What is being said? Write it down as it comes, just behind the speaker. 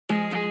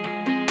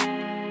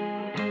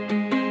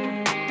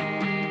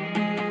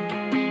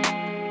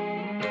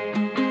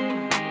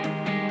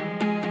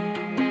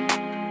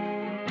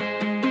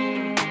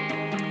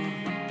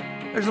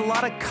There's a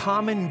lot of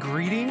common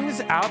greetings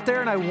out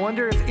there, and I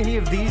wonder if any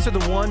of these are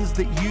the ones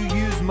that you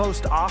use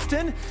most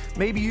often.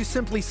 Maybe you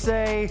simply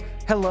say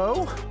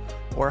hello,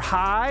 or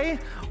hi,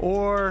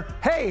 or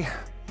hey.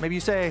 Maybe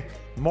you say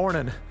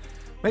morning.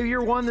 Maybe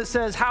you're one that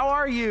says, how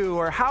are you?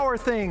 Or how are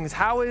things?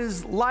 How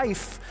is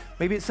life?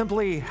 Maybe it's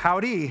simply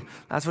howdy.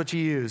 That's what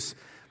you use.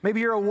 Maybe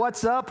you're a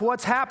what's up,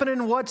 what's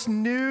happening, what's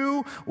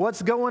new,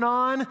 what's going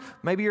on.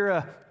 Maybe you're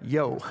a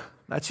yo.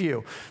 That's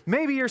you.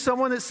 Maybe you're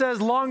someone that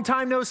says, long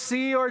time no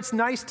see, or it's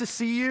nice to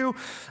see you.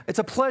 It's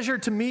a pleasure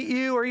to meet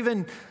you, or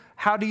even,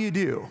 how do you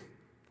do?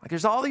 Like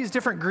there's all these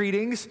different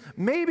greetings.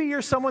 Maybe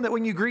you're someone that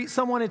when you greet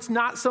someone, it's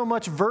not so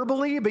much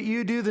verbally, but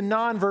you do the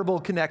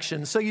nonverbal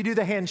connection. So you do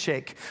the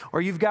handshake,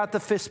 or you've got the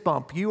fist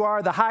bump. You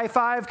are the high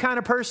five kind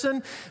of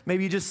person.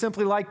 Maybe you just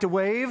simply like to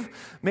wave.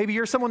 Maybe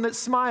you're someone that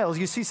smiles.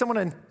 You see someone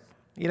and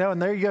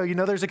there you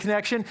go. There's a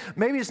connection.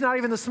 Maybe it's not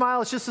even the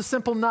smile. It's just a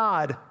simple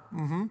nod.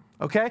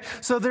 Okay?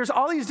 So there's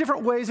all these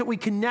different ways that we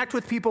connect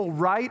with people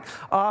right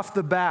off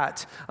the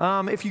bat.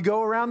 If you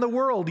go around the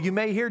world, you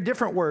may hear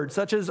different words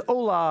such as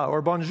hola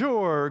or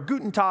bonjour or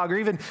guten tag or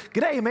even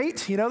g'day,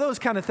 mate. Those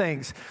kind of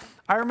things.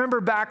 I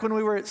remember back when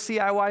we were at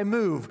CIY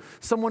Move,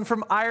 someone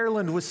from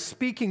Ireland was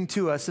speaking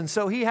to us, and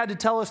so he had to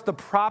tell us the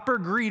proper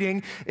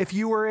greeting if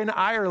you were in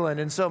Ireland.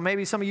 And so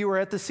maybe some of you were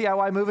at the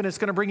CIY Move and it's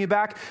going to bring you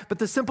back, but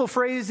the simple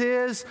phrase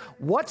is,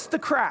 what's the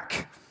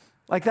crack?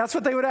 Like that's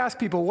what they would ask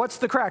people, what's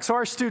the crack? So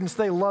our students,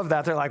 they love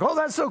that. They're like, oh,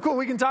 that's so cool,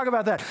 we can talk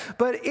about that.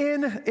 But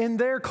in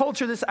their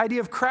culture, this idea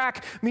of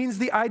crack means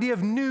the idea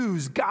of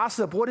news,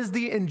 gossip. What is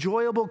the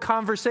enjoyable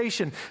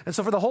conversation? And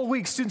so for the whole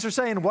week, students are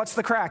saying, what's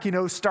the crack?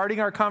 Starting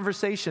our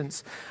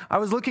conversations. I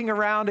was looking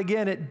around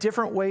again at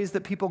different ways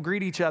that people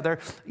greet each other,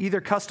 either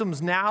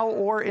customs now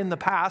or in the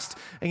past.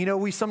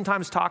 And we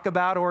sometimes talk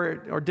about or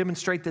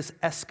demonstrate this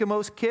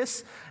Eskimos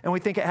kiss, and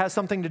we think it has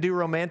something to do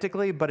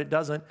romantically, but it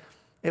doesn't.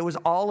 It was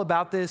all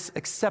about this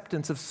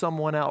acceptance of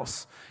someone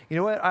else. You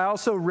know what? I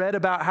also read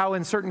about how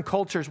in certain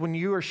cultures, when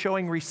you are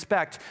showing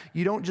respect,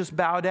 you don't just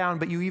bow down,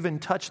 but you even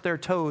touch their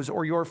toes,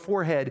 or your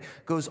forehead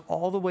goes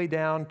all the way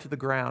down to the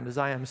ground, as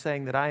I am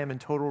saying that I am in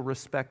total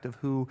respect of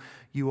who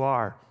you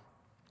are.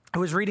 I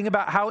was reading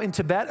about how in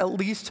Tibet, at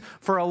least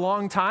for a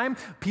long time,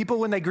 people,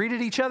 when they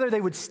greeted each other, they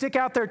would stick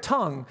out their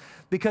tongue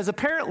because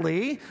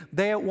apparently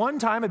they at one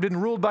time had been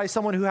ruled by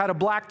someone who had a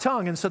black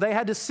tongue. And so they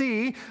had to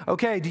see,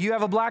 okay, do you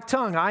have a black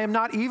tongue? I am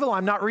not evil.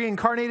 I'm not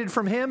reincarnated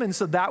from him. And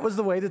so that was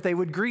the way that they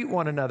would greet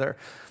one another.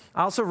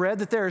 I also read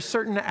that there are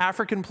certain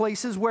African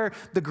places where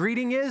the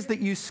greeting is that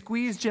you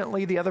squeeze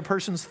gently the other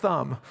person's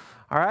thumb.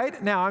 All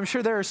right? Now, I'm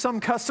sure there are some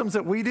customs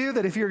that we do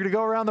that if you're going to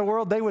go around the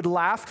world, they would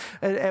laugh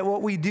at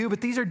what we do.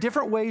 But these are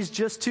different ways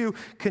just to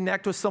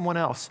connect with someone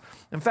else.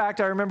 In fact,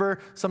 I remember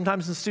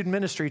sometimes in student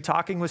ministry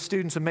talking with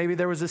students, and maybe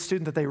there was a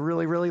student that they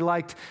really, really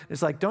liked.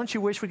 It's like, don't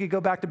you wish we could go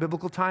back to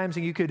biblical times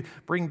and you could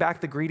bring back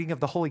the greeting of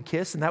the holy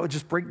kiss, and that would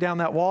just break down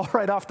that wall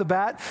right off the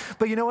bat?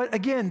 But you know what?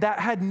 Again, that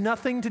had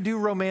nothing to do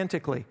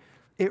romantically.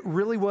 It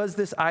really was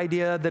this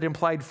idea that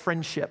implied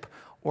friendship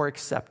or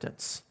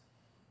acceptance.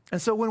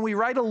 And so when we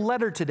write a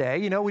letter today,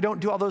 we don't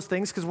do all those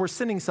things because we're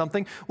sending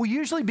something. We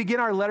usually begin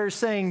our letters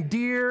saying,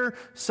 dear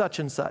such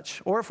and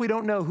such. Or if we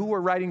don't know who we're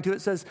writing to,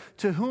 it says,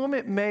 to whom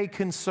it may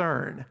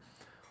concern.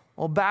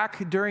 Well,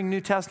 back during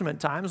New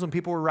Testament times, when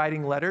people were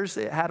writing letters,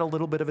 it had a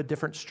little bit of a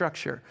different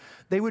structure.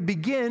 They would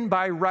begin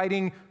by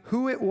writing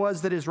who it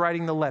was that is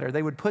writing the letter.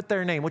 They would put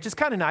their name, which is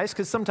kind of nice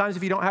because sometimes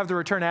if you don't have the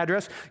return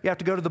address, you have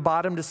to go to the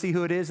bottom to see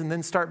who it is and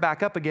then start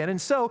back up again. And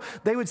so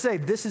they would say,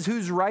 this is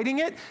who's writing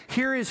it.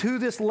 Here is who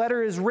this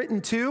letter is written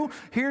to.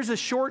 Here's a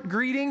short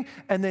greeting.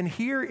 And then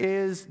here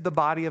is the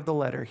body of the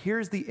letter.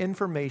 Here's the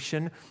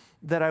information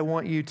that I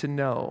want you to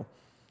know.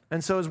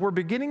 And so as we're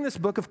beginning this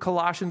book of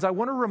Colossians, I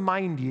want to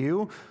remind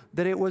you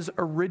that it was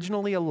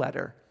originally a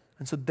letter.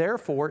 And so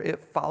therefore, it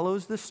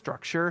follows the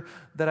structure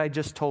that I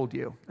just told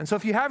you. And so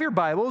if you have your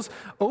Bibles,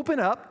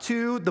 open up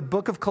to the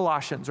book of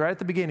Colossians right at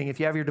the beginning. If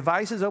you have your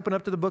devices, open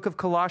up to the book of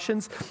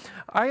Colossians.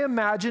 I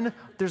imagine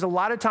there's a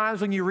lot of times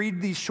when you read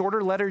these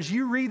shorter letters,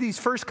 you read these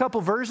first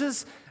couple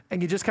verses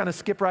and you just kind of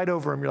skip right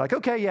over them. You're like,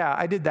 okay, yeah,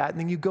 I did that. And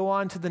then you go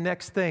on to the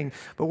next thing.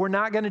 But we're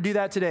not going to do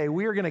that today.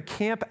 We are going to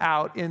camp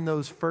out in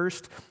those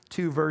first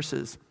two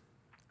verses.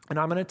 And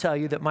I'm going to tell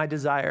you that my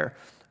desire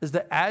is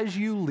that as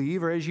you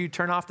leave or as you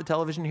turn off the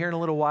television here in a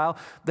little while,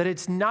 that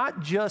it's not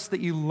just that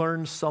you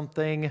learn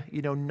something,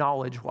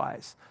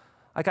 knowledge-wise.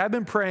 Like I've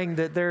been praying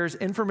that there's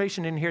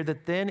information in here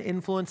that then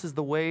influences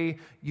the way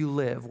you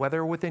live,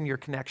 whether within your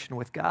connection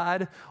with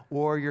God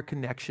or your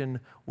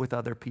connection with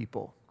other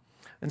people.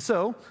 And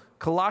so,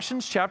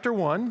 Colossians chapter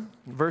 1,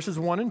 verses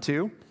 1 and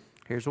 2,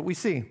 here's what we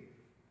see.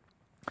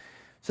 It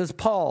says,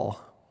 Paul,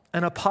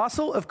 an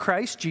apostle of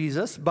Christ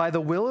Jesus by the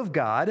will of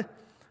God,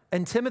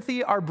 and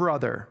Timothy our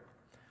brother,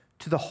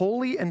 to the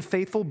holy and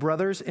faithful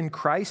brothers in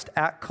Christ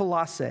at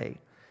Colossae,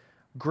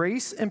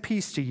 grace and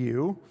peace to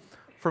you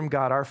from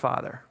God our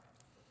Father.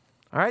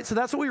 All right, so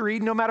that's what we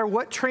read. No matter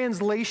what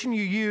translation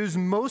you use,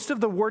 most of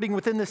the wording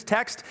within this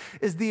text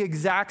is the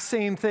exact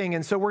same thing.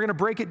 And so we're going to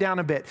break it down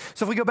a bit.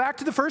 So if we go back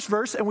to the first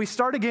verse and we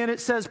start again,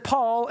 it says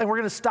Paul, and we're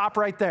going to stop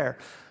right there.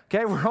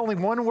 Okay, we're only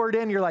one word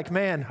in. You're like,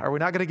 man, are we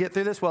not going to get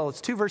through this? Well,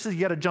 it's 2 verses.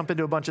 You got to jump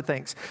into a bunch of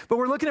things. But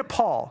we're looking at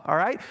Paul, all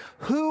right?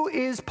 Who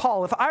is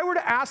Paul? If I were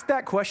to ask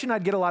that question,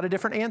 I'd get a lot of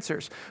different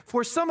answers.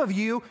 For some of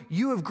you,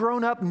 you have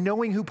grown up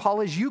knowing who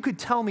Paul is. You could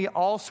tell me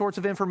all sorts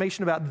of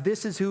information about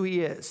this is who he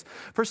is.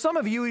 For some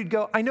of you, you'd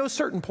go, I know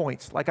certain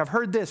points, like I've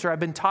heard this or I've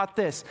been taught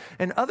this.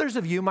 And others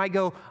of you might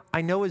go,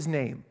 I know his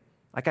name.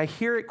 Like I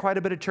hear it quite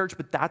a bit at church,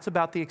 but that's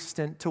about the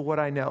extent to what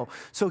I know.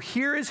 So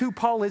here is who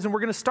Paul is, and we're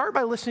going to start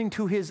by listening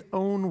to his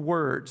own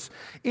words.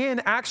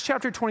 In Acts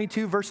chapter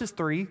 22, verses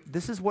 3,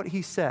 this is what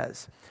he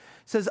says.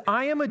 He says,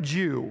 I am a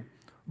Jew,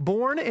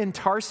 born in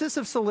Tarsus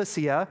of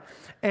Cilicia,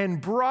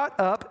 and brought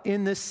up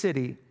in this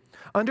city.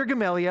 Under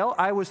Gamaliel,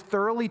 I was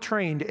thoroughly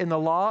trained in the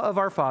law of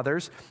our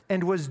fathers,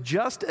 and was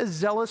just as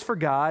zealous for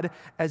God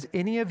as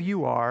any of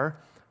you are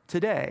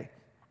today.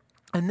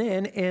 And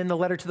then in the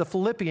letter to the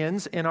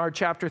Philippians, in our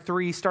chapter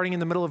 3, starting in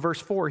the middle of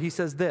verse 4, he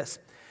says this,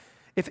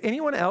 if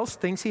anyone else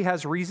thinks he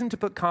has reason to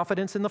put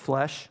confidence in the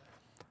flesh,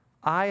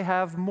 I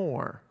have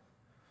more.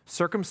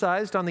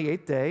 Circumcised on the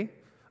 8th day,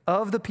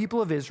 of the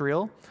people of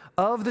Israel,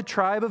 of the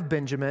tribe of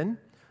Benjamin,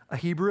 a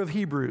Hebrew of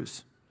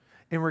Hebrews.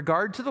 In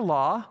regard to the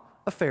law,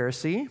 a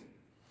Pharisee.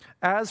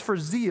 As for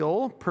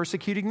zeal,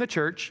 persecuting the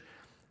church.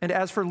 And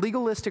as for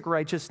legalistic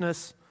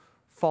righteousness,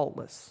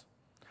 faultless.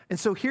 And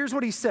so here's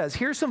what he says.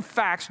 Here's some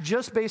facts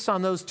just based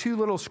on those 2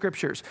 little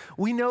scriptures.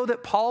 We know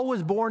that Paul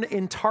was born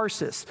in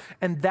Tarsus,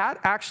 and that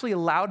actually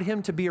allowed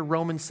him to be a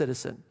Roman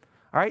citizen.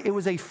 All right, it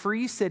was a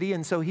free city,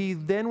 and so he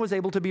then was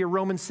able to be a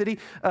Roman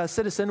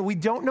citizen. We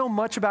don't know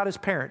much about his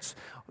parents.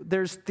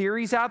 There's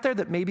theories out there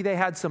that maybe they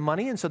had some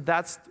money, and so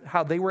that's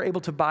how they were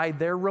able to buy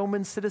their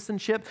Roman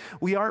citizenship.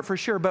 We aren't for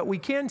sure, but we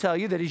can tell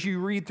you that as you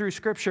read through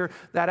Scripture,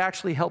 that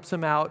actually helps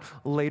him out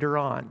later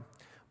on.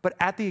 But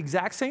at the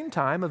exact same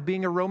time of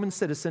being a Roman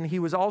citizen, he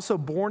was also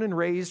born and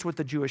raised with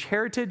the Jewish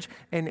heritage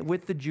and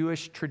with the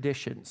Jewish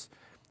traditions.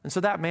 And so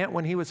that meant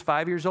when he was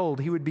 5 years old,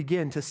 he would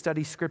begin to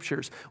study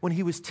scriptures. When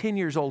he was 10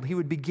 years old, he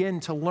would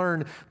begin to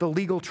learn the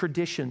legal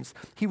traditions.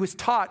 He was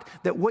taught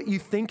that what you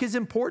think is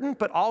important,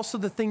 but also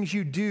the things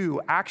you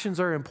do, actions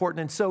are important.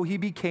 And so he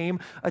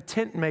became a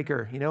tent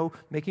maker,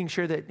 making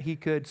sure that he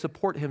could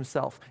support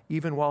himself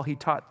even while he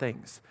taught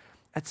things.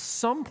 At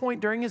some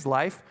point during his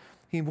life,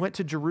 he went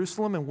to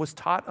Jerusalem and was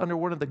taught under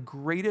one of the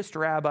greatest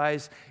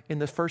rabbis in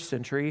the first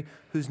century,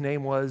 whose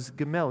name was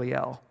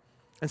Gamaliel.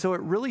 And so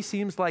it really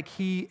seems like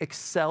he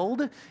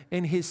excelled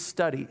in his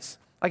studies.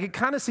 Like it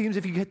kind of seems,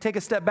 if you take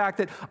a step back,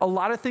 that a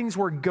lot of things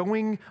were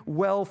going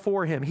well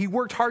for him. He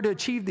worked hard to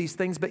achieve these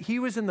things, but he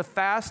was in the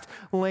fast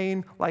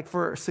lane like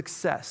for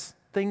success.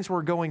 Things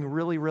were going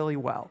really, really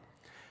well.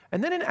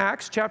 And then in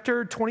Acts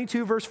chapter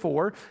 22, verse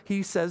 4,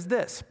 he says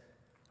this,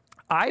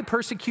 I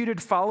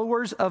persecuted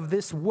followers of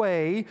this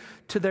way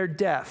to their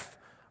death,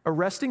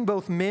 arresting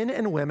both men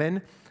and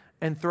women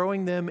and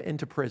throwing them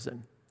into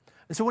prison.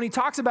 And so when he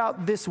talks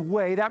about this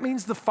way, that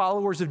means the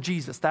followers of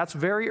Jesus. That's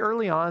very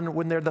early on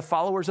when they're the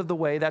followers of the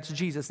way, that's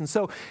Jesus. And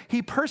so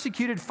he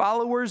persecuted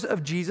followers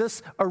of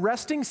Jesus,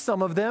 arresting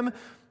some of them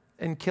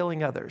and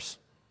killing others.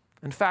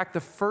 In fact, the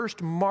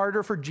first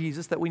martyr for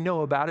Jesus that we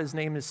know about, his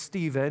name is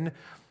Stephen,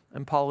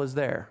 and Paul is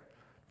there.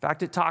 In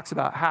fact, it talks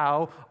about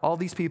how all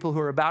these people who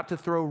are about to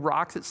throw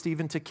rocks at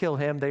Stephen to kill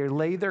him, they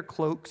lay their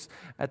cloaks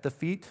at the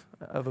feet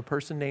of a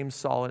person named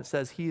Saul. And it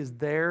says he is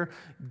there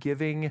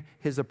giving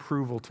his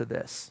approval to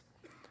this.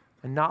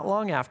 And not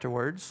long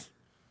afterwards,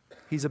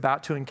 he's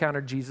about to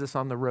encounter Jesus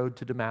on the road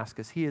to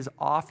Damascus. He is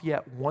off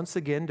yet once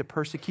again to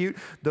persecute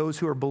those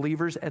who are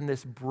believers, and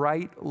this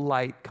bright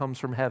light comes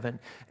from heaven.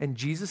 And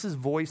Jesus'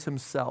 voice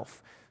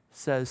himself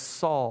says,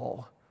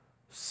 Saul,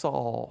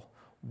 Saul,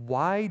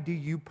 why do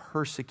you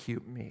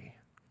persecute me?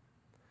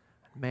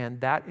 Man,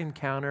 that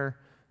encounter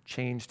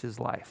changed his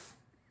life.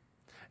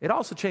 It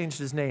also changed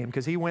his name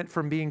because he went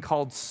from being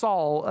called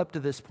Saul up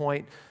to this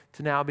point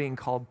to now being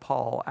called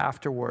Paul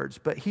afterwards.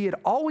 But he had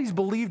always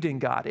believed in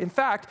God. In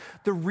fact,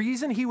 the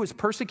reason he was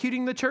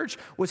persecuting the church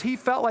was he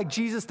felt like,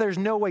 Jesus, there's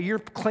no way. You're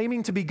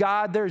claiming to be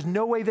God. There's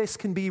no way this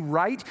can be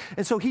right.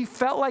 And so he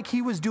felt like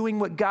he was doing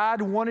what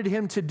God wanted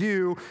him to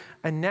do.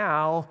 And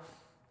now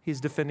he's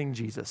defending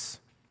Jesus.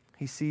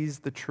 He sees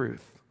the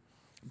truth.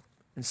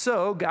 And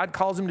so God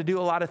calls him to do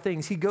a lot of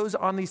things. He goes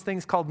on these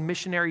things called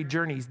missionary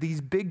journeys, these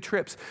big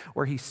trips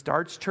where he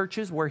starts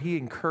churches, where he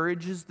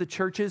encourages the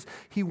churches.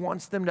 He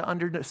wants them to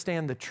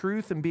understand the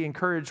truth and be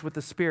encouraged with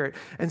the Spirit.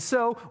 And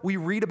so we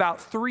read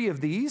about 3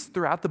 of these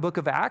throughout the book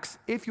of Acts.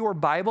 If your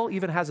Bible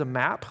even has a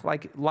map,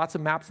 like lots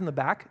of maps in the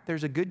back,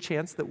 there's a good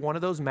chance that one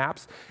of those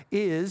maps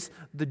is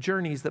the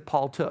journeys that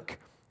Paul took.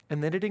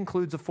 And then it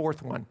includes a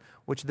 4th one,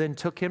 which then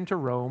took him to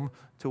Rome,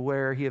 to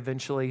where he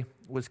eventually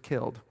was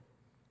killed.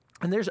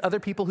 And there's other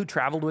people who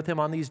traveled with him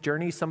on these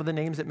journeys. Some of the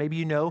names that maybe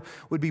you know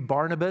would be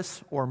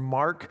Barnabas or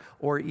Mark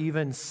or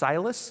even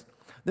Silas.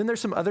 Then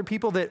there's some other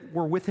people that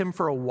were with him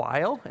for a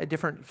while at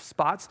different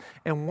spots.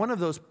 And one of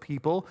those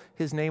people,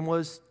 his name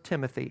was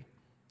Timothy,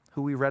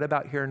 who we read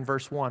about here in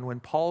verse 1. When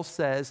Paul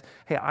says,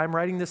 hey, I'm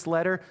writing this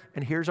letter,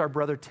 and here's our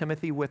brother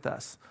Timothy with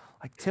us.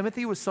 Like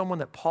Timothy was someone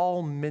that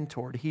Paul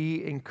mentored,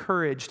 he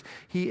encouraged,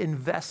 he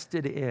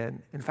invested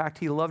in. In fact,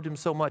 he loved him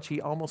so much, he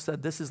almost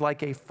said this is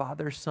like a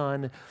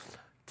father-son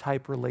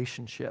type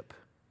relationship.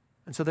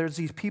 And so there's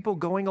these people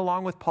going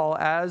along with Paul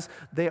as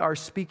they are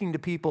speaking to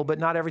people, but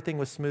not everything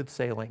was smooth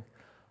sailing.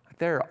 Like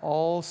there are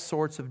all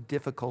sorts of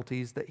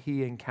difficulties that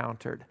he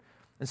encountered.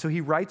 And so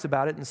he writes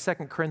about it in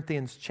 2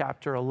 Corinthians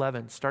chapter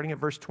 11. Starting at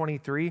verse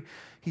 23,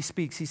 he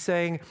speaks. He's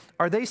saying,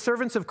 are they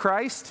servants of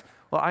Christ?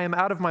 Well, I am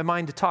out of my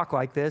mind to talk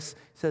like this.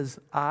 He says,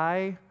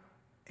 I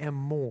am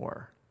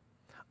more.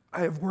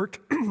 I have worked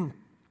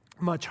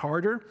much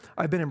harder.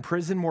 I've been in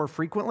prison more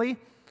frequently.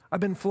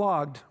 I've been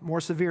flogged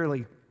more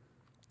severely.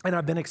 And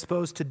I've been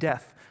exposed to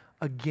death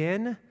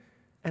again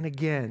and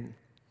again.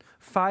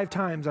 5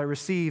 times I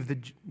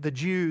received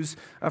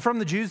from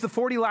the Jews the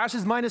 40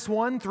 lashes minus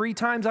 1. 3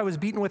 times I was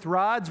beaten with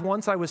rods.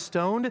 Once I was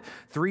stoned.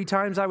 3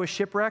 times I was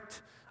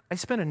shipwrecked. I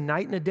spent a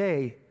night and a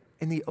day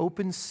in the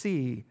open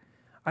sea.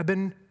 I've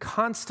been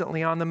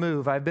constantly on the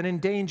move. I've been in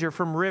danger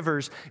from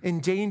rivers,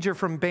 in danger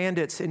from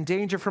bandits, in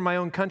danger from my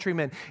own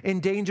countrymen, in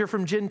danger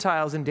from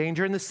Gentiles, in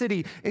danger in the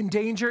city, in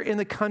danger in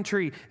the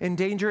country, in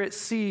danger at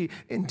sea,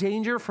 in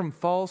danger from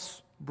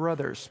false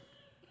brothers.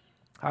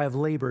 I have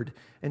labored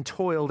and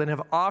toiled and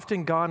have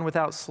often gone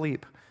without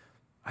sleep.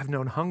 I've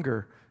known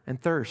hunger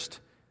and thirst,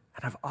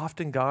 and I've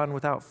often gone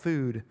without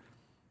food.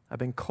 I've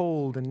been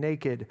cold and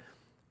naked.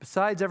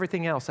 Besides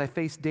everything else, I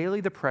face daily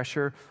the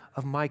pressure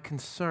of my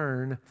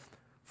concern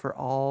for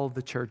all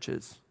the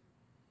churches.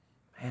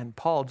 And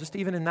Paul, just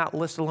even in that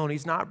list alone,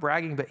 he's not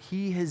bragging, but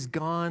he has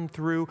gone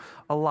through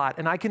a lot.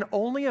 And I can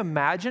only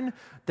imagine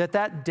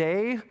that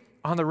day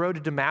on the road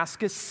to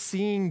Damascus,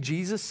 seeing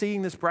Jesus,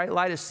 seeing this bright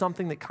light is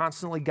something that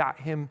constantly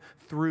got him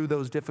through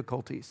those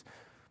difficulties.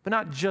 But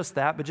not just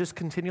that, but just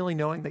continually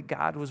knowing that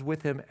God was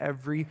with him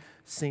every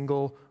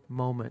single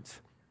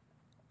moment.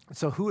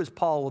 So who is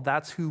Paul? Well,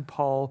 that's who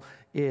Paul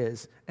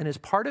is. And as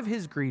part of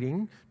his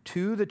greeting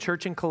to the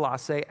church in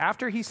Colossae,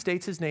 after he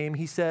states his name,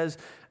 he says,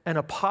 an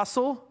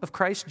apostle of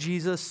Christ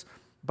Jesus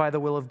by the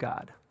will of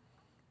God.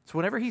 So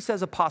whenever he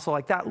says apostle,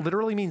 like that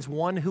literally means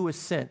one who is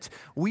sent.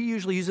 We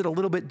usually use it a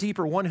little bit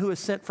deeper, one who is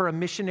sent for a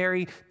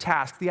missionary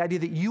task. The idea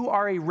that you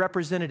are a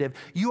representative,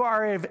 you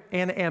are an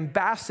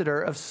ambassador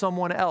of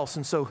someone else.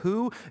 And so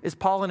who is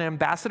Paul an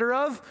ambassador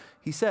of?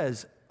 He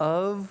says,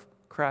 of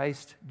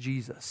Christ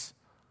Jesus.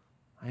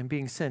 I am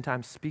being sent.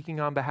 I'm speaking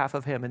on behalf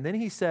of him. And then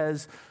he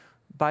says,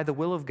 by the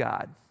will of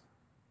God.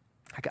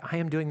 I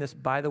am doing this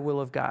by the will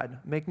of God.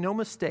 Make no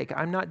mistake,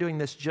 I'm not doing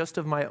this just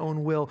of my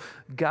own will.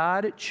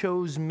 God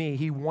chose me.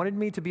 He wanted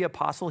me to be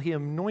apostle. He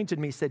anointed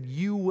me, said,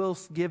 you will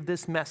give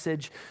this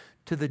message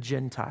to the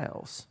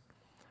Gentiles.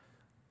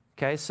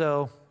 Okay,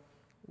 so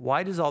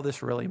why does all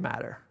this really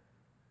matter?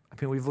 I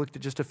mean, we've looked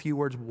at just a few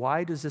words.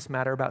 Why does this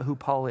matter about who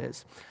Paul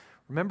is?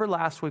 Remember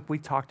last week we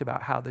talked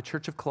about how the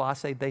church of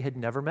Colossae, they had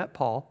never met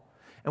Paul.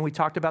 And we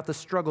talked about the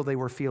struggle they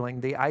were feeling,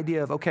 the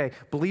idea of, okay,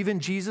 believe in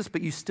Jesus,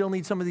 but you still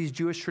need some of these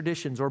Jewish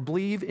traditions, or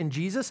believe in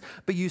Jesus,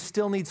 but you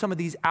still need some of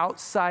these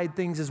outside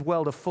things as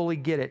well to fully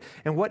get it.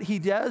 And what he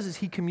does is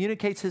he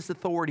communicates his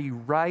authority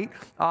right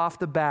off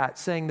the bat,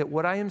 saying that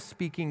what I am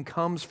speaking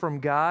comes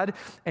from God,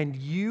 and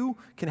you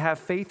can have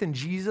faith in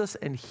Jesus,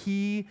 and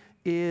he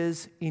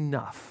is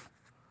enough.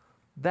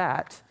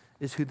 That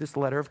is who this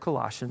letter of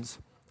Colossians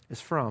is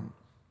from.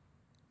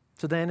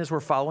 So then, as we're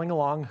following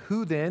along,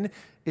 who then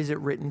is it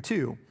written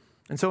to?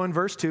 And so in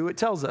verse 2, it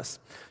tells us,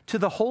 to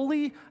the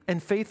holy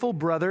and faithful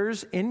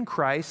brothers in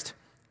Christ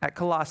at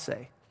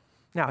Colossae.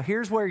 Now,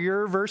 here's where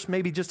your verse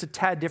may be just a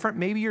tad different.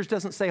 Maybe yours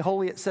doesn't say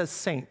holy, it says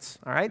saints,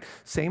 all right?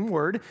 Same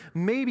word.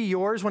 Maybe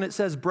yours, when it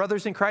says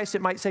brothers in Christ,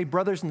 it might say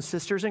brothers and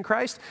sisters in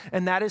Christ,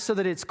 and that is so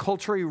that it's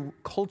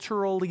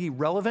culturally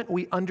relevant.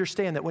 We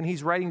understand that when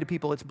he's writing to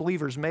people, it's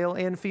believers, male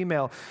and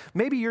female.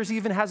 Maybe yours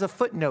even has a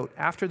footnote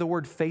after the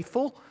word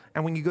faithful,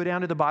 and when you go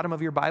down to the bottom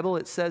of your Bible,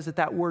 it says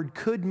that word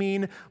could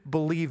mean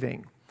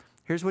believing.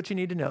 Here's what you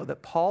need to know,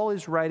 that Paul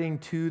is writing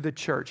to the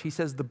church. He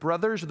says the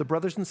brothers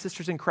and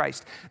sisters in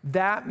Christ.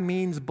 That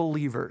means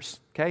believers,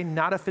 okay?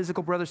 Not a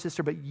physical brother,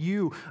 sister, but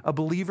you, a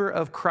believer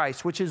of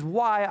Christ, which is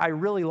why I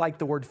really like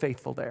the word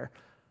faithful there.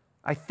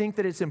 I think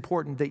that it's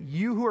important that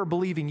you who are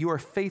believing, you are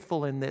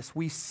faithful in this.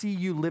 We see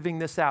you living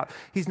this out.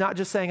 He's not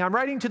just saying, I'm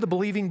writing to the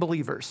believing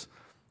believers.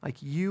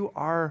 Like you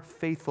are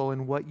faithful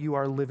in what you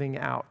are living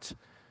out.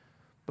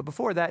 But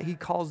before that, he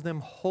calls them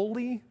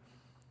holy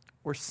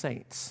or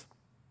saints.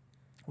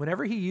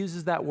 Whenever he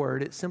uses that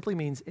word, it simply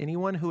means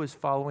anyone who is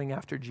following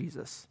after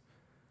Jesus.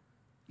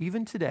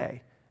 Even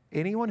today,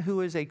 anyone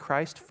who is a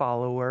Christ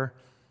follower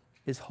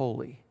is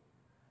holy.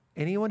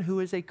 Anyone who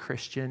is a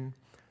Christian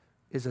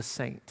is a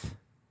saint.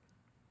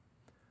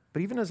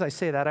 But even as I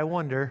say that, I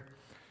wonder,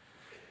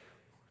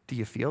 do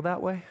you feel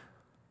that way?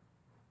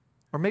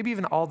 Or maybe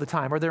even all the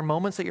time. Are there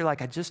moments that you're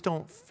like, I just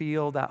don't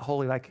feel that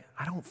holy, like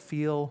I don't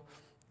feel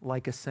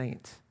like a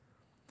saint.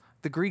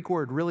 The Greek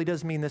word really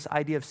does mean this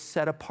idea of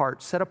set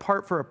apart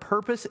for a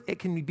purpose. It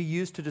can be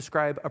used to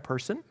describe a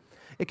person.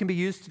 It can be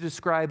used to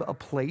describe a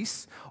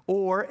place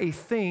or a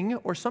thing,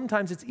 or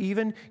sometimes it's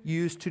even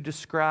used to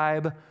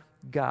describe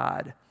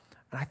God.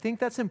 And I think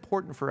that's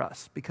important for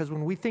us because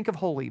when we think of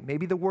holy,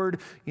 maybe the word,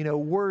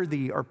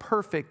 worthy or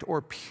perfect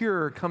or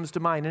pure comes to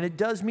mind, and it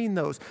does mean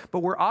those, but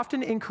we're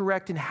often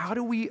incorrect in how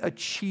do we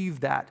achieve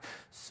that.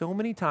 So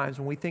many times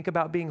when we think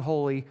about being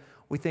holy,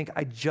 we think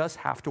I just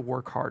have to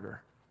work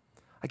harder.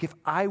 Like if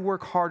I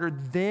work harder,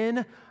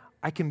 then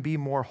I can be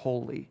more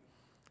holy.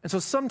 And so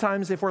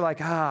sometimes if we're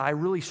like, I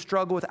really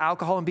struggle with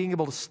alcohol and being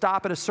able to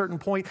stop at a certain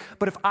point,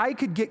 but if I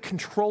could get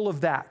control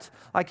of that,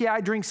 like,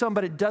 I drink some,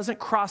 but it doesn't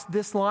cross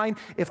this line.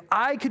 If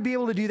I could be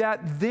able to do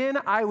that, then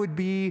I would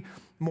be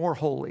more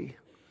holy.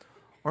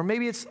 Or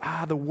maybe it's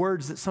the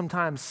words that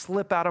sometimes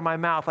slip out of my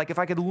mouth. Like if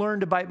I could learn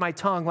to bite my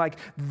tongue, like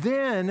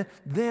then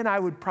I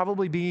would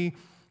probably be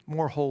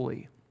more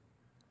holy.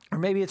 Or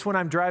maybe it's when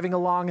I'm driving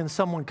along and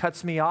someone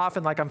cuts me off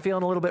and like I'm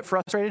feeling a little bit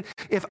frustrated.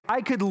 If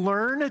I could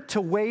learn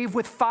to wave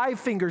with 5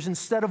 fingers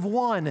instead of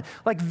 1,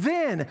 like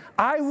then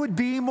I would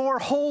be more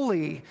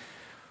holy.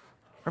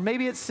 Or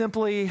maybe it's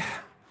simply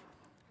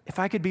if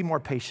I could be more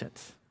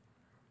patient.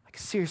 Like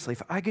seriously,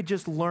 if I could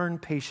just learn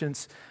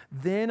patience,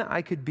 then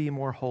I could be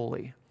more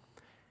holy.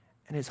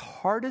 And as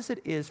hard as it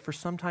is for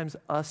sometimes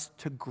us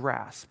to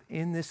grasp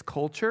in this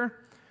culture,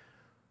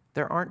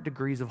 there aren't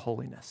degrees of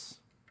holiness.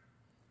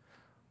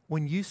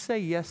 When you say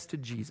yes to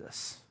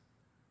Jesus,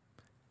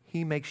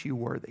 he makes you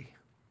worthy.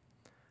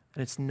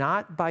 And it's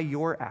not by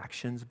your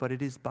actions, but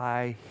it is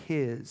by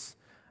his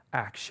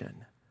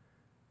action.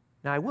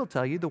 Now, I will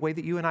tell you, the way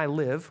that you and I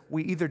live,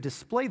 we either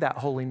display that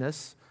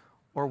holiness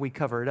or we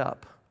cover it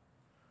up.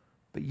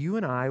 But you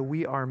and I,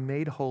 we are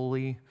made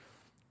holy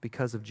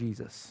because of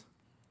Jesus.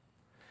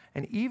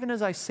 And even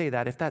as I say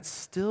that, if that's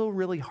still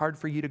really hard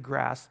for you to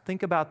grasp,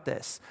 think about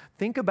this.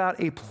 Think about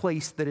a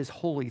place that is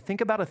holy. Think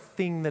about a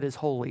thing that is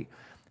holy.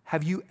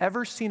 Have you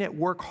ever seen it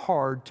work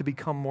hard to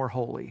become more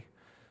holy?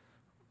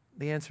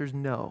 The answer is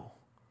no.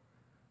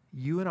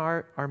 You and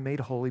I are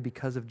made holy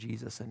because of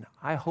Jesus. And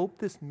I hope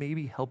this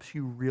maybe helps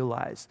you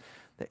realize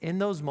that in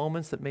those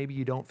moments that maybe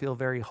you don't feel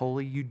very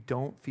holy, you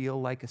don't feel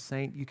like a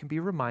saint, you can be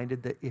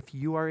reminded that if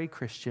you are a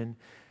Christian,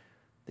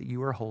 that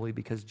you are holy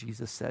because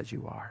Jesus says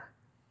you are.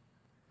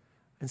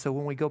 And so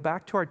when we go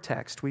back to our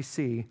text, we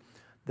see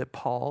that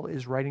Paul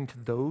is writing to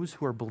those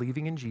who are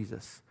believing in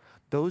Jesus,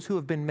 those who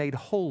have been made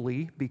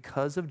holy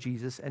because of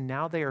Jesus, and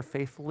now they are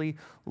faithfully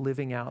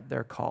living out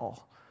their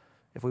call.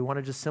 If we want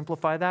to just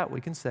simplify that, we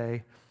can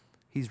say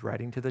he's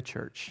writing to the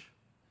church.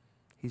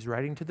 He's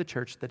writing to the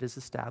church that is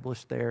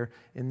established there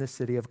in the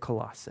city of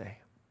Colossae.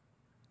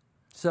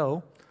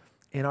 So,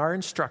 in our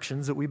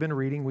instructions that we've been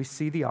reading, we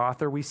see the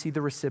author, we see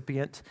the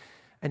recipient,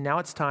 and now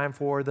it's time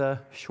for the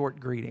short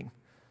greeting.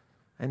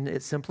 And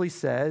it simply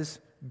says,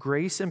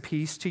 grace and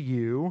peace to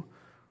you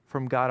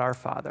from God our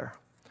Father.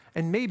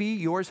 And maybe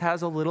yours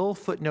has a little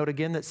footnote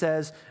again that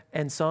says,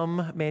 and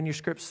some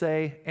manuscripts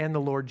say, and the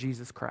Lord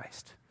Jesus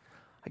Christ.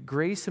 Like,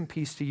 grace and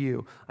peace to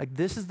you. Like,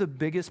 this is the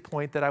biggest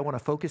point that I want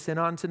to focus in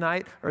on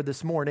tonight or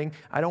this morning.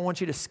 I don't want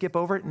you to skip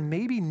over it and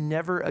maybe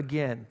never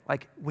again.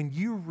 Like, when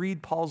you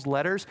read Paul's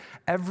letters,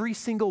 every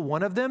single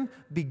one of them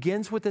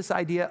begins with this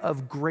idea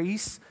of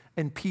grace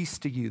and peace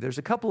to you. There's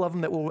a couple of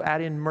them that will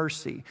add in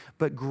mercy,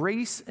 but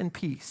grace and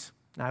peace.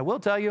 Now, I will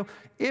tell you,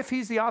 if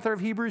he's the author of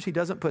Hebrews, he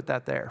doesn't put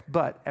that there.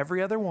 But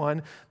every other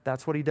one,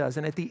 that's what he does.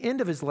 And at the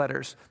end of his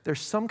letters, there's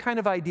some kind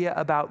of idea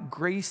about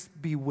grace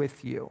be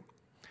with you.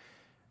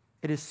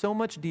 It is so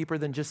much deeper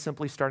than just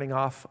simply starting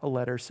off a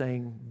letter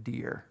saying,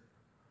 dear.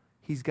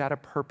 He's got a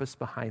purpose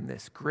behind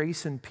this.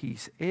 Grace and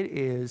peace. It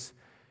is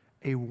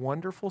a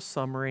wonderful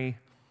summary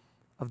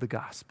of the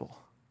gospel.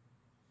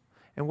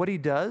 And what he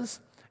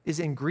does is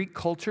in Greek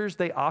cultures,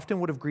 they often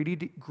would have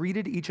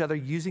greeted each other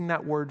using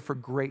that word for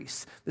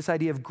grace, this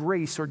idea of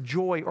grace or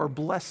joy or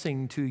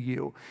blessing to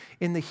you.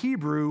 In the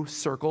Hebrew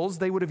circles,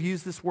 they would have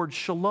used this word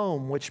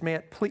shalom, which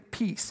meant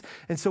peace.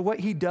 And so what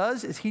he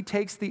does is he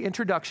takes the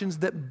introductions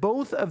that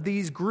both of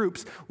these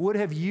groups would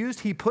have used,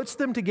 he puts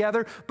them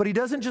together, but he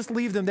doesn't just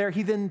leave them there,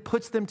 he then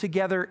puts them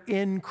together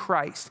in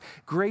Christ.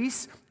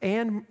 Grace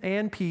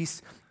and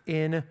peace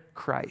in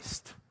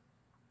Christ.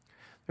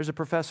 There's a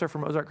professor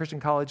from Ozark Christian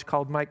College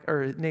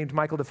named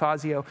Michael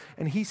DeFazio,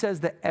 and he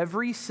says that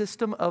every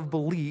system of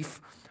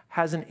belief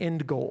has an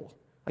end goal.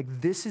 Like,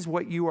 this is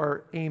what you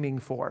are aiming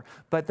for.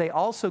 But they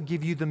also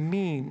give you the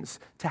means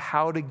to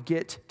how to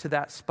get to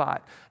that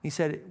spot. He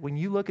said, when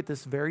you look at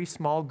this very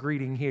small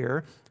greeting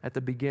here at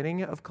the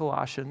beginning of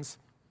Colossians,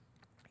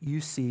 you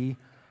see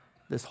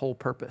this whole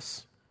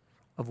purpose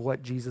of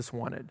what Jesus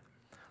wanted.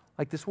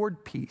 Like this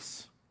word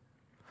peace.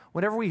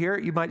 Whenever we hear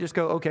it, you might just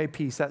go, okay,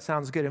 peace, that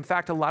sounds good. In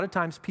fact, a lot of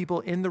times people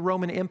in the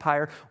Roman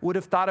Empire would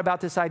have thought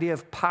about this idea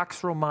of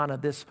Pax Romana,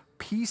 this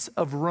peace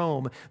of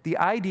Rome, the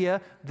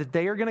idea that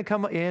they are going to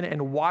come in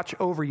and watch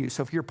over you.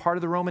 So if you're part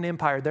of the Roman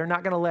Empire, they're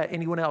not going to let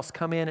anyone else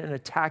come in and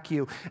attack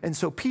you. And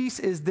so peace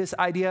is this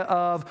idea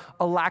of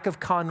a lack of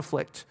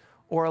conflict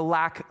or a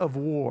lack of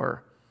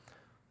war.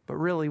 But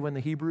really, when the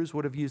Hebrews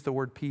would have used the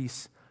word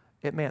peace,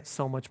 it meant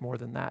so much more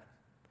than that.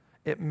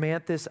 It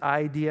meant this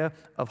idea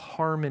of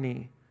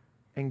harmony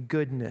and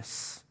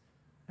goodness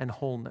and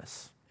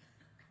wholeness.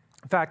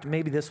 In fact,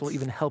 maybe this will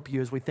even help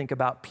you as we think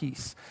about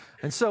peace.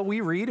 And so we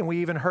read, and we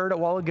even heard a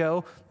while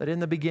ago, that in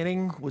the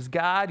beginning was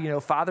God,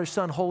 Father,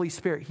 Son, Holy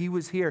Spirit. He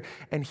was here,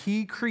 and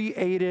he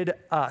created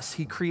us.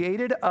 He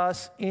created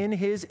us in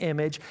his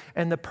image,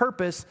 and the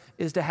purpose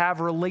is to have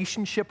a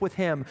relationship with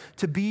him,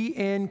 to be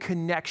in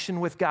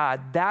connection with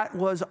God. That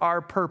was our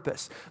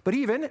purpose. But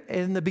even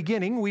in the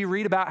beginning, we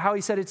read about how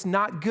he said it's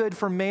not good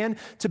for man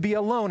to be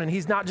alone, and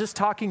he's not just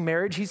talking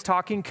marriage, he's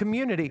talking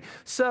community.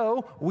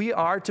 So we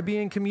are to be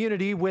in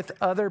community with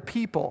other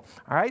people.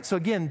 All right, so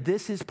again,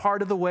 this is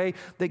part of the way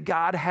that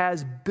God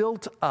has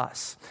built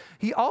us.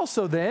 He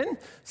also then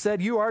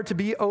said you are to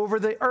be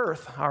over the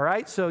earth, all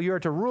right? So you are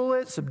to rule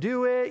it,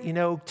 subdue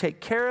it,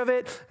 take care of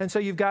it. And so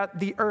you've got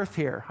the earth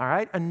here, all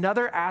right?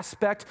 Another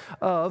aspect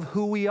of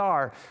who we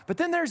are. But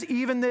then there's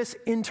even this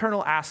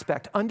internal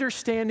aspect,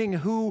 understanding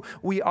who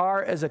we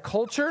are as a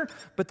culture,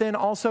 but then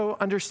also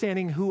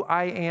understanding who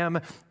I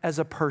am as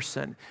a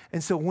person.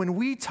 And so when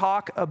we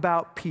talk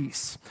about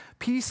peace,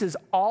 peace is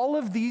all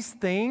of these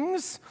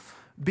things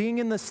being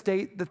in the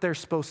state that they're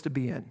supposed to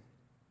be in.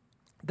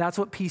 That's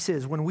what peace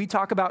is. When we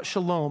talk about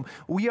shalom,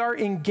 we are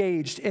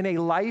engaged in a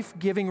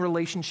life-giving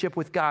relationship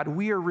with God.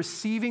 We are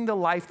receiving the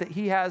life that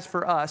he has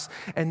for us.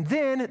 And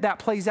then that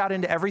plays out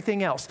into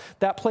everything else.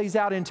 That plays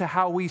out into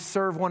how we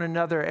serve one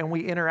another and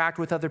we interact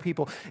with other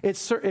people. It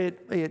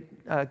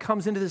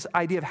comes into this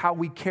idea of how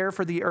we care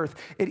for the earth.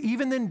 It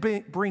even then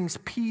brings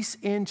peace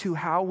into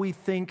how we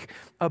think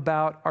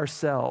about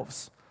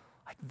ourselves.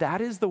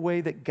 That is the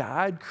way that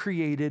God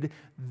created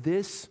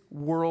this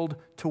world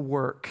to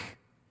work.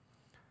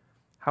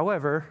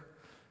 However,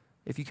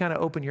 if you kind of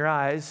open your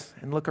eyes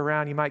and look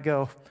around, you might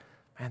go,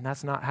 man,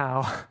 that's not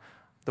how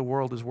the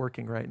world is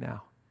working right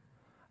now.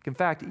 In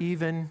fact,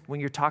 even when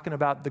you're talking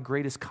about the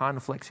greatest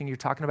conflicts and you're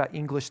talking about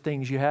English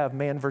things, you have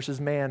man versus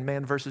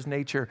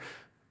nature,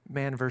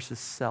 man versus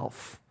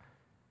self.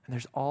 And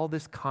there's all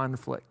this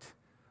conflict.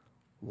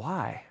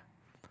 Why?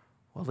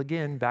 Well,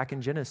 again, back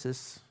in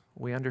Genesis,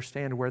 we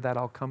understand where that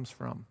all comes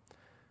from.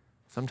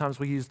 Sometimes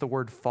we use the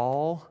word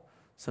fall,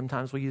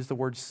 sometimes we use the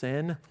word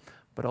sin,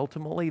 but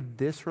ultimately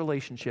this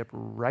relationship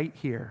right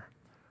here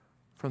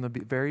from the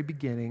very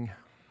beginning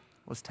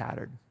was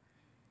tattered.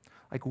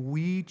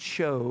 We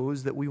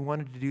chose that we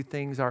wanted to do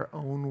things our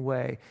own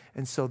way.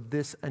 And so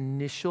this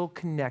initial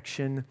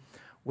connection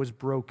was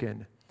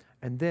broken.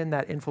 And then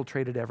that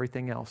infiltrated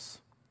everything else.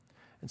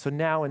 And so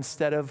now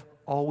instead of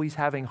always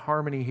having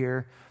harmony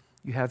here,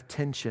 you have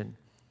tension.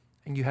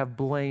 And you have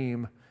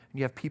blame, and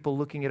you have people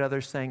looking at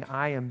others saying,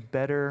 I am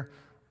better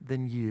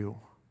than you.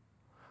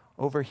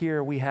 Over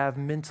here, we have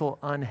mental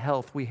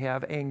unhealth, we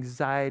have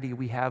anxiety,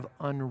 we have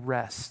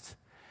unrest.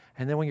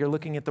 And then when you're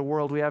looking at the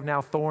world, we have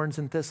now thorns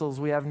and thistles,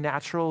 we have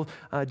natural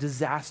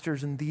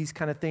disasters and these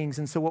kind of things.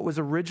 And so what was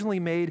originally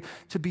made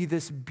to be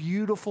this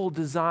beautiful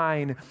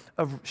design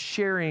of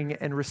sharing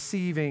and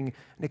receiving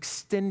and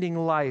extending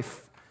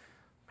life,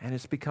 and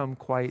it's become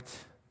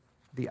quite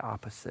the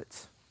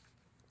opposite.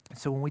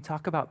 So when we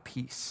talk about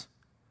peace,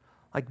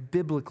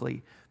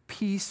 biblically,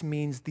 peace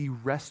means the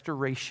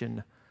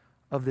restoration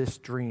of this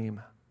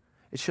dream.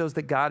 It shows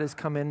that God has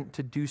come in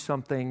to do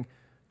something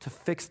to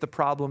fix the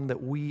problem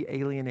that we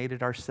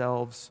alienated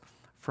ourselves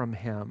from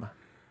him.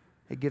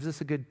 It gives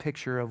us a good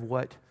picture of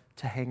what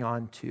to hang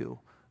on to,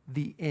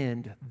 the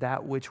end,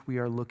 that which we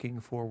are looking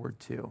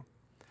forward to.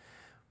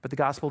 But the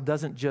gospel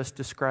doesn't just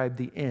describe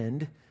the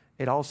end,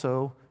 it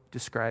also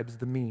describes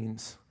the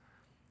means.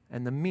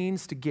 And the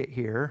means to get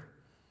here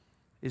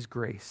is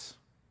grace.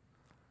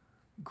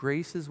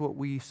 Grace is what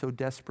we so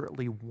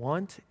desperately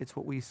want. It's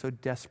what we so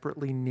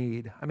desperately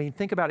need.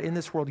 Think about it. In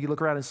this world, you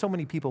look around and so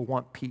many people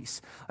want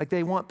peace.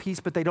 They want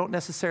peace, but they don't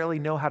necessarily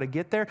know how to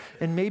get there.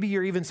 And maybe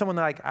you're even someone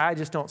that I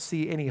just don't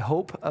see any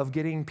hope of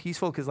getting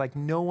peaceful because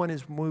no one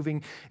is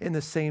moving in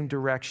the same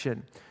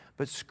direction.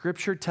 But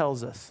Scripture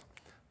tells us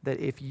that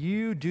if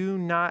you do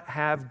not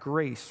have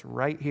grace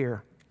right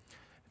here,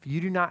 if you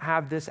do not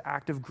have this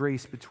act of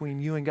grace between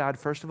you and God,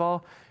 first of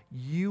all,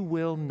 you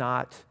will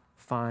not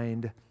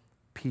find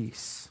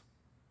peace.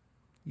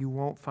 You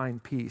won't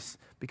find peace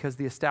because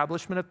the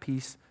establishment of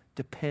peace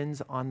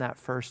depends on that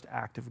first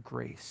act of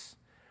grace.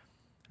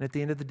 And at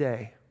the end of the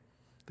day,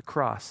 the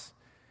cross,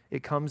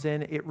 it comes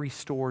in, it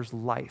restores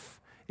life.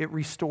 It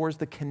restores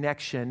the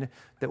connection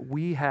that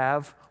we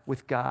have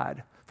with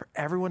God. For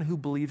everyone who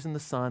believes in the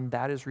Son,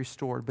 that is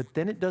restored. But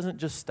then it doesn't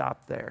just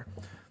stop there.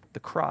 The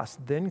cross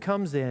then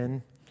comes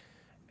in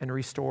and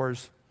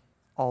restores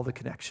all the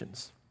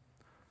connections.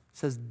 It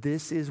says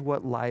this is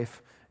what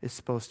life is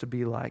supposed to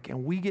be like.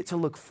 And we get to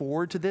look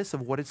forward to this,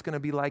 of what it's going to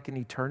be like in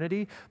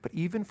eternity. But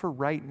even for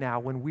right now,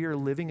 when we are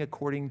living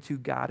according to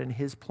God and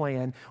his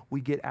plan,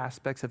 we get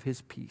aspects of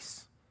his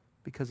peace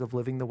because of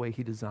living the way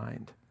he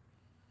designed.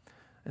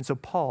 And so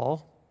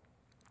Paul,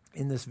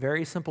 in this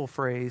very simple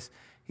phrase,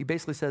 he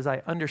basically says,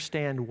 I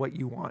understand what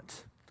you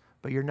want,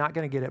 but you're not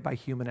going to get it by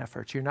human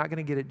efforts. You're not going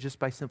to get it just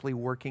by simply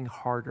working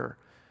harder.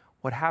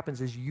 What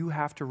happens is you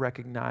have to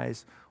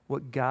recognize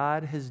what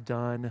God has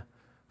done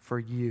for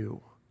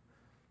you,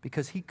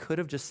 because he could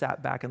have just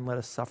sat back and let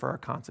us suffer our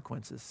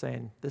consequences,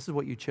 saying, this is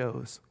what you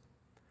chose.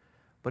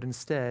 But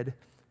instead,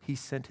 he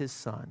sent his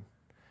son.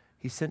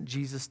 He sent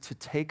Jesus to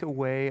take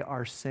away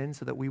our sin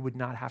so that we would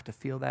not have to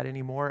feel that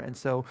anymore. And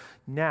so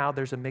now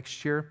there's a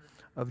mixture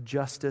of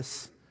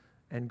justice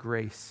and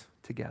grace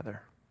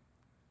together.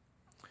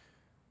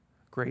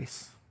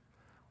 Grace.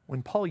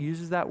 When Paul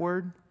uses that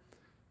word,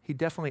 he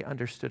definitely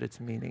understood its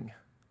meaning.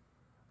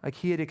 Like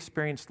he had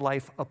experienced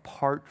life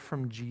apart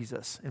from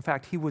Jesus. In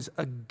fact, he was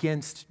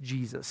against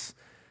Jesus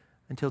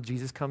until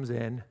Jesus comes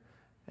in,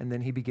 and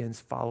then he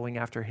begins following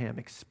after him,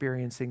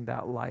 experiencing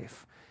that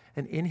life.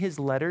 And in his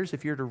letters,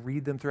 if you're to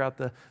read them throughout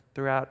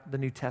the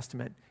New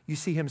Testament, you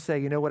see him say,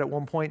 you know what, at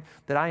one point,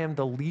 that I am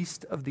the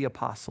least of the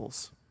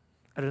apostles.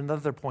 At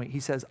another point,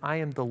 he says, I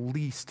am the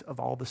least of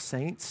all the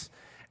saints.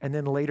 And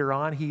then later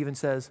on, he even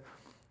says,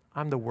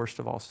 I'm the worst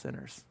of all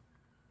sinners.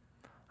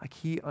 Like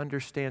he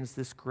understands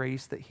this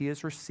grace that he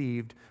has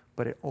received,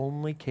 but it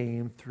only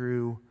came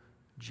through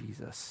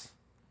Jesus.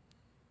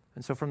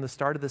 And so from the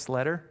start of this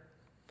letter,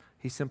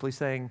 he's simply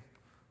saying,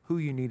 who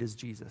you need is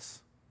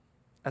Jesus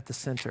at the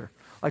center.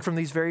 Like from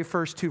these very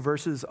first two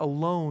verses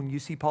alone, you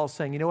see Paul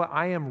saying, you know what,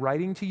 I am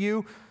writing to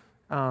you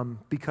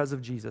because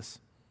of Jesus.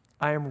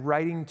 I am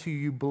writing to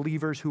you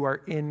believers who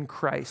are in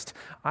Christ.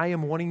 I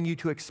am wanting you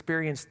to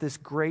experience this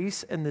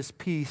grace and this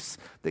peace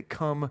that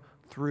come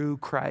through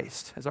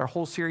Christ. As our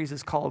whole series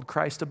is called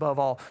Christ Above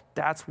All,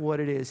 that's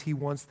what it is. He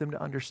wants them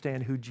to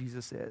understand who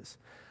Jesus is.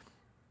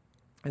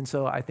 And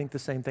so I think the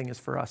same thing is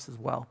for us as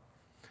well.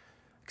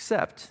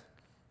 Except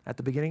at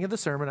the beginning of the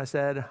sermon, I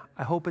said,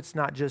 I hope it's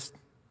not just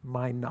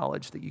my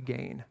knowledge that you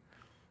gain.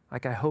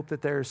 Like I hope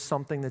that there's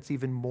something that's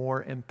even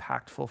more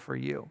impactful for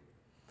you.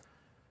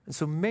 And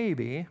so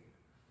maybe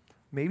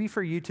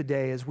for you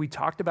today, as we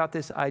talked about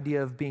this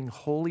idea of being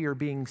holy or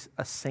being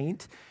a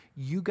saint,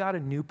 you got a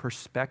new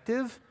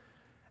perspective,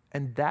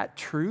 and that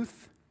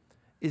truth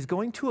is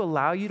going to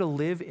allow you to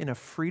live in a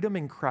freedom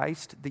in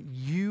Christ that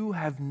you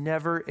have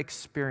never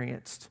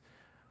experienced.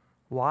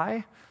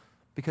 Why?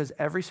 Because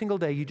every single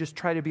day you just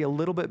try to be a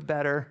little bit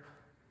better,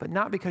 but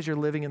not because you're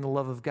living in the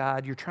love of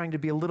God. You're trying to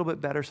be a little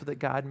bit better so that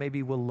God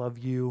maybe will love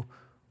you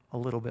a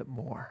little bit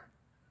more.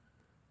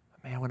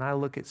 Man, when I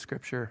look at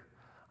Scripture,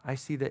 I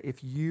see that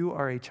if you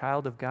are a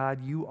child of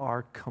God, you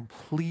are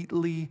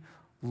completely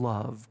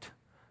loved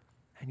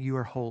and you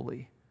are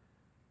holy.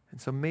 And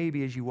so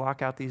maybe as you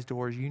walk out these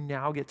doors, you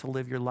now get to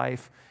live your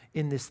life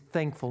in this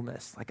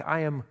thankfulness. Like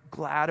I am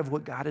glad of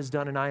what God has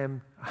done, and I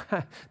am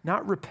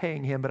not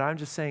repaying him, but I'm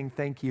just saying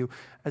thank you,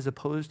 as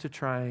opposed to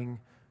trying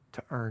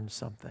to earn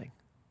something.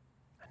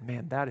 And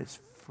man, that is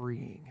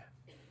freeing.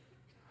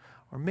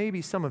 Or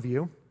maybe some of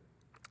you,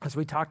 as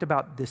we talked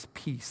about this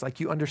peace, like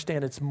you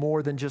understand it's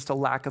more than just a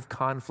lack of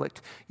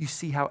conflict. You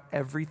see how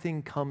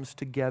everything comes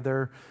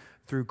together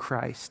through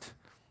Christ.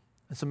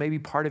 And so maybe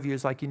part of you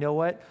is like, you know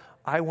what?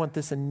 I want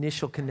this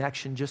initial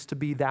connection just to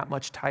be that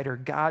much tighter.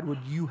 God,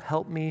 would you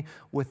help me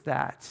with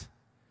that?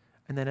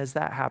 And then as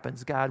that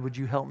happens, God, would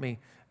you help me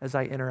as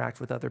I interact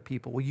with other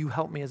people? Will you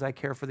help me as I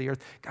care for the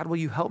earth? God, will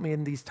you help me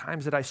in these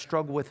times that I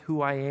struggle with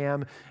who I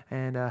am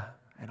and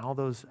all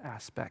those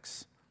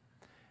aspects?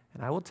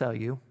 And I will tell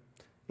you,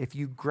 if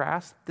you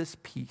grasp this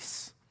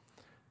peace,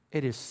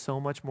 it is so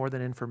much more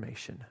than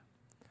information.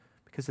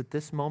 Because at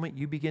this moment,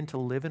 you begin to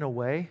live in a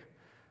way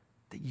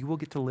that you will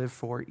get to live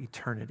for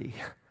eternity.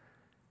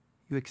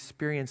 You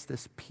experience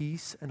this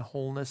peace and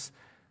wholeness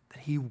that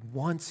he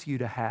wants you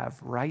to have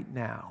right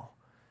now,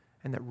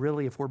 and that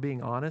really, if we're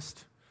being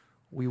honest,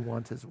 we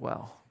want as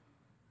well.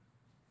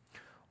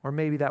 Or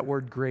maybe that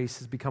word grace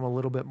has become a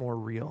little bit more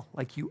real.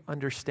 Like you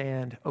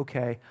understand,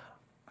 okay,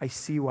 I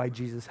see why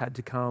Jesus had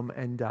to come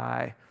and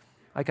die.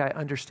 Like I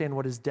understand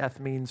what his death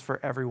means for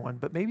everyone.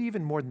 But maybe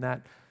even more than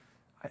that,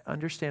 I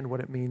understand what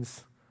it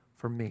means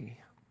for me.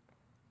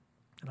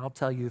 And I'll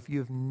tell you, if you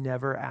have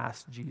never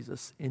asked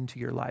Jesus into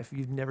your life, if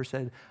you've never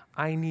said,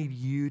 I need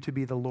you to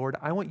be the Lord,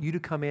 I want you to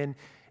come in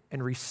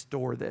and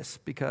restore this,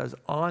 because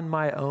on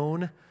my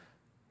own,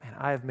 man,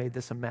 I have made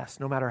this a mess.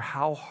 No matter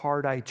how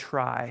hard I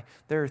try,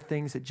 there are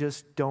things that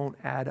just don't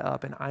add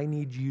up, and I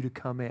need you to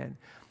come in.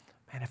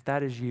 Man, if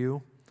that is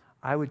you,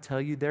 I would tell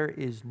you there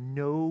is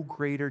no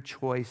greater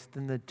choice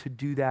than to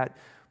do that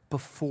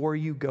before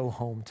you go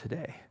home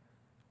today.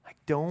 Like,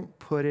 don't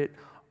put it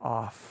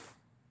off.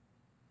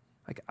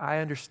 Like, I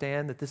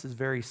understand that this is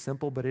very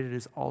simple, but it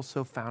is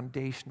also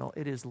foundational.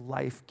 It is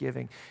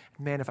life-giving.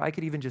 Man, if I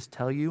could even just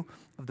tell you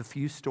of the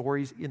few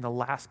stories in the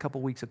last couple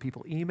weeks of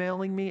people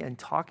emailing me and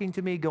talking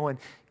to me going,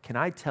 can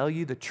I tell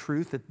you the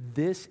truth that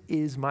this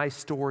is my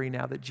story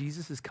now, that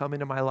Jesus has come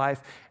into my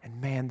life, and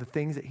man, the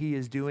things that he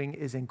is doing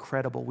is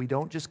incredible. We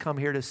don't just come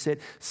here to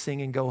sit,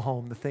 sing, and go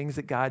home. The things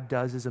that God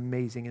does is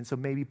amazing. And so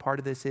maybe part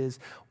of this is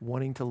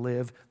wanting to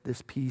live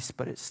this peace,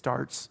 but it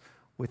starts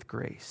with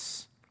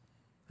grace.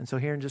 And so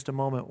here in just a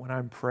moment, when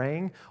I'm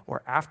praying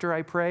or after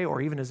I pray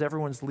or even as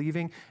everyone's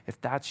leaving,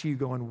 if that's you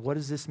going, what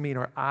does this mean?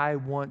 Or I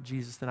want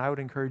Jesus, then I would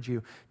encourage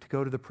you to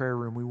go to the prayer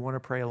room. We want to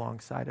pray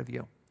alongside of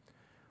you.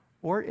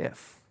 Or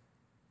if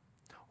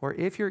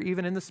you're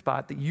even in the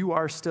spot that you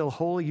are still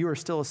holy, you are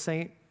still a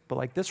saint, but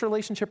like this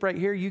relationship right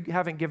here, you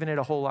haven't given it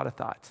a whole lot of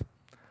thought.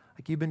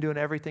 Like you've been doing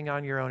everything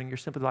on your own and you're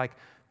simply like,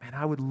 man,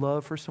 I would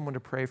love for someone to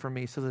pray for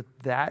me so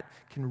that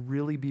can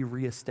really be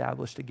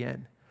reestablished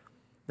again.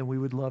 Then we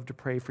would love to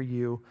pray for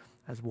you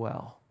as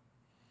well.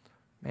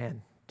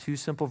 Man, 2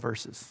 simple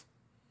verses.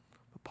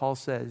 But Paul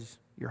says,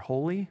 you're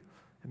holy,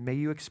 and may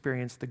you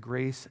experience the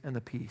grace and the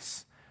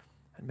peace.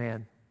 And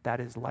man, that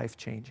is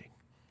life-changing.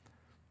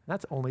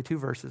 That's only 2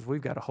 verses.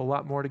 We've got a whole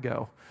lot more to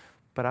go.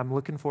 But I'm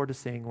looking forward to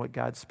seeing what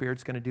God's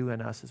Spirit's going to do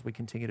in us as we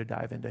continue to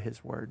dive into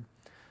his word.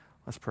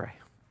 Let's pray.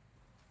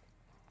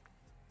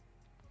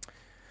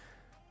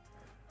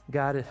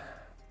 God,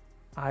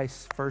 I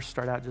first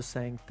start out just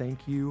saying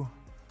thank you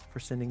for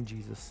sending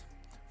Jesus,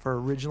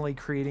 for originally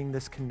creating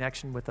this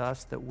connection with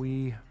us that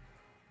we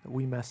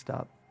messed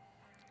up.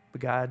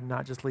 But God,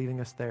 not just leaving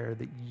us there,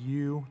 that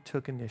you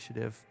took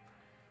initiative,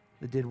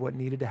 that did what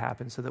needed to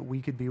happen so that we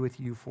could be with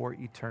you for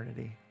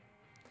eternity.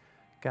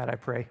 God, I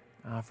pray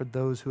for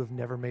those who have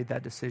never made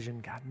that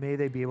decision, God, may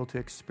they be able to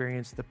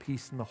experience the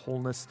peace and the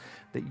wholeness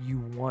that you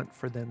want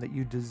for them, that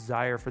you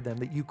desire for them,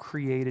 that you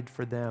created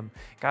for them.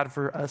 God,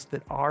 for us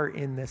that are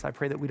in this, I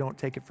pray that we don't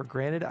take it for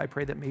granted. I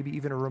pray that maybe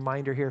even a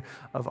reminder here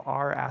of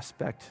our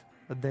aspect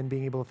of then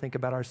being able to think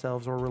about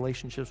ourselves or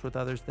relationships with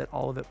others, that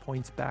all of it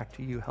points back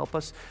to you. Help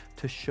us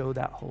to show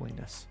that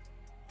holiness.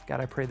 God,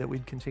 I pray that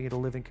we'd continue to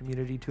live in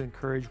community, to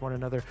encourage one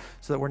another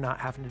so that we're not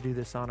having to do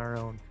this on our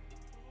own.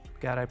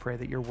 God, I pray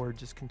that your word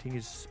just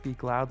continues to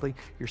speak loudly.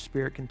 Your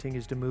Spirit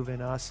continues to move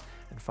in us.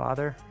 And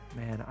Father,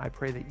 man, I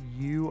pray that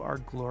you are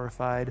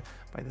glorified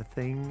by the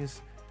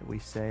things that we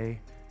say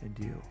and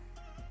do.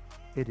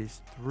 It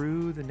is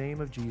through the name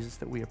of Jesus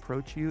that we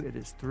approach you. It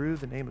is through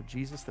the name of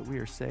Jesus that we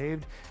are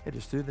saved. It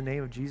is through the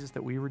name of Jesus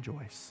that we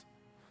rejoice.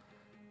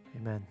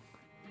 Amen.